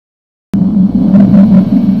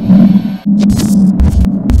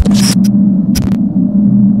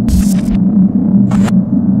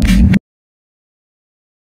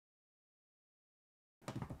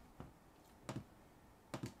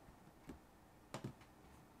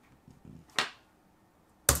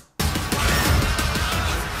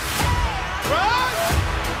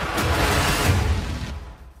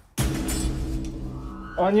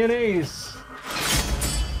On your knees.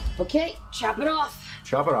 Okay, chop it off.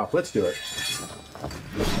 Chop it off. Let's do it.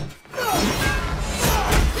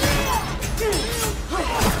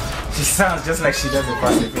 She sounds just like she does in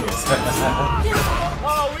Fast and Furious.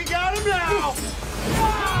 Oh, we got him now!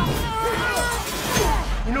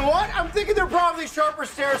 You know what? I'm thinking there are probably sharper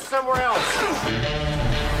stairs somewhere else.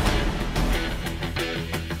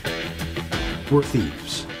 We're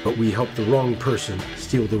thieves, but we help the wrong person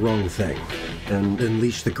steal the wrong thing and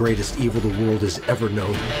unleash the greatest evil the world has ever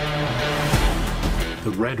known.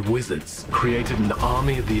 The Red Wizards created an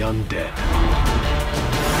army of the undead.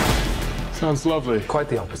 Sounds lovely. Quite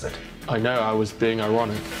the opposite. I know, I was being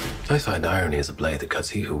ironic. I find irony is a blade that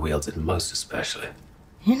cuts he who wields it most especially.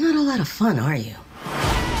 You're not a lot of fun, are you?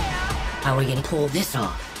 How are we gonna pull this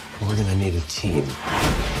off? We're gonna need a team.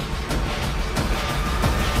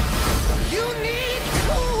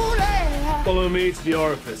 Follow me to the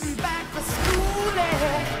orifice.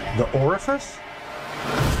 The orifice?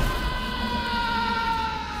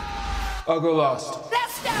 I'll go last.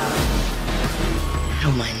 Let's go! I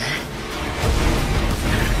don't mind that.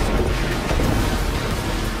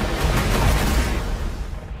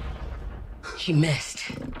 He missed.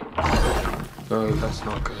 Oh, that's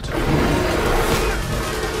not good.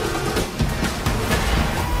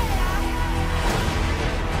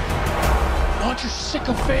 Aren't you sick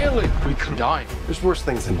of failing? We could die. There's worse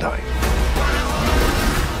things than dying.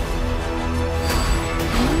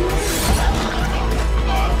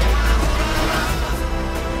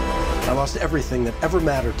 I lost everything that ever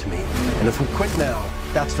mattered to me. And if we quit now,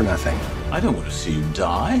 that's for nothing. I don't want to see you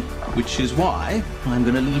die, which is why I'm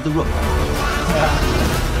going to leave the room.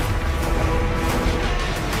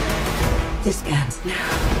 This ends now.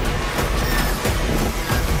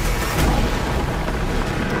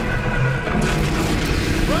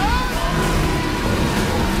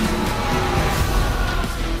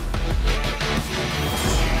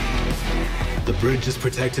 The bridge is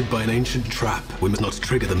protected by an ancient trap. We must not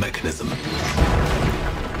trigger the mechanism.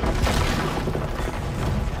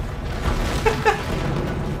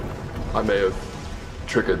 I may have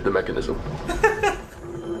triggered the mechanism.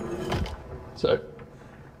 So,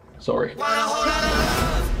 sorry.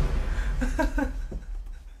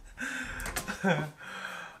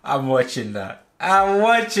 I'm watching that. I'm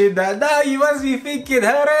watching that. Now you must be thinking,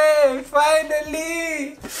 hooray,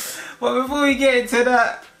 finally. But before we get into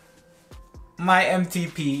that, my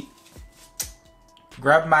MTP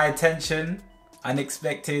grabbed my attention,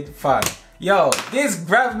 unexpected fun. Yo, this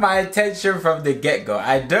grabbed my attention from the get-go.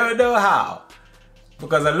 I don't know how,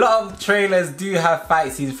 because a lot of trailers do have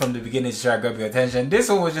fight scenes from the beginning to try to grab your attention. This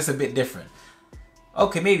one was just a bit different.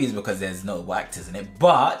 Okay, maybe it's because there's no actors in it,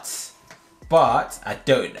 but I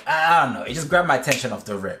don't know. It just grabbed my attention off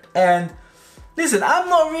the rip. And listen, I'm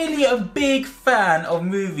not really a big fan of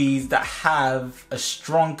movies that have a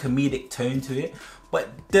strong comedic tone to it, but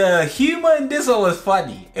the humor in this one was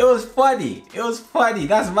funny. It was funny. It was funny.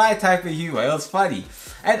 That's my type of humor. It was funny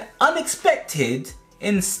and unexpected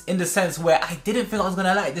in the sense where I didn't think I was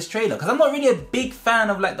gonna like this trailer, because I'm not really a big fan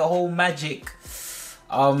of like the whole magic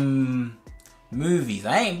movies.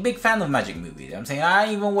 I ain't a big fan of magic movies. You know what I'm saying,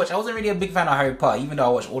 I wasn't really a big fan of Harry Potter, even though I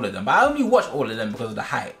watched all of them. But I only watched all of them because of the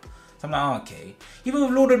hype. So I'm like, oh, okay. Even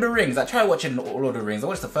with Lord of the Rings, I tried watching Lord of the Rings. I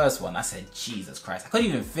watched the first one. I said, Jesus Christ. I couldn't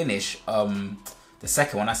even finish the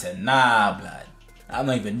second one. I said, nah, blood. I'm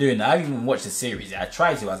not even doing that. I haven't even watched the series. I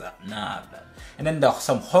tried to. I was like, nah, blood. And then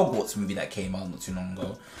some Hogwarts movie that came out not too long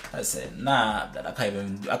ago. I said, nah, blood. I can't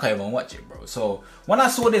even watch it, bro. So when I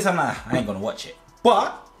saw this, I'm like, I ain't gonna watch it.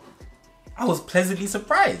 But I was pleasantly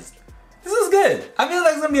surprised. This is good. I feel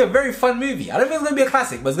like it's gonna be a very fun movie. I don't think it's gonna be a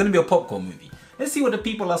classic, but it's gonna be a popcorn movie. Let's see what the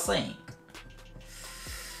people are saying.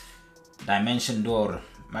 Dimension Door,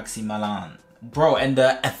 Maximalan. Bro, and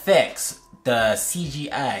the effects, the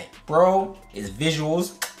CGI, bro, is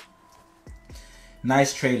visuals.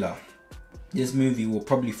 Nice trailer. This movie will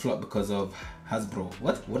probably flop because of Hasbro.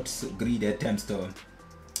 What's greedy attempts to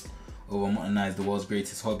over-modernize the world's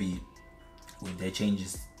greatest hobby with their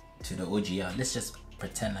changes to the OGR. Let's just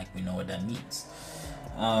pretend like we know what that means.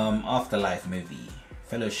 Afterlife movie,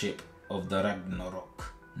 Fellowship of the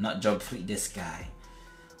Ragnarok, not job free this guy.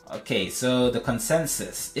 Okay, so the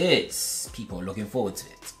consensus is people looking forward to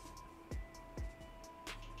it.